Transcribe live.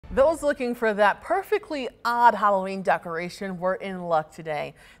Those looking for that perfectly odd Halloween decoration were in luck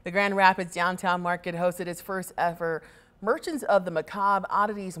today. The Grand Rapids Downtown Market hosted its first ever Merchants of the Macabre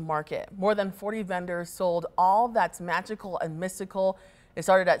Oddities Market. More than 40 vendors sold all that's magical and mystical. It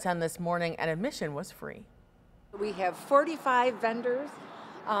started at 10 this morning and admission was free. We have 45 vendors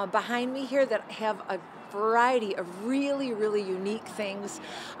behind me here that have a variety of really unique things,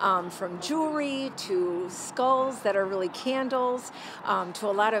 from jewelry to skulls that are really candles, to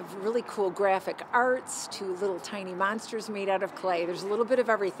a lot of really cool graphic arts, to little tiny monsters made out of clay. There's a little bit of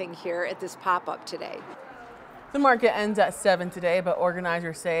everything here at this pop-up today. The market ends at 7 today, but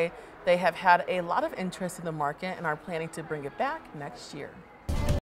organizers say they have had a lot of interest in the market and are planning to bring it back next year.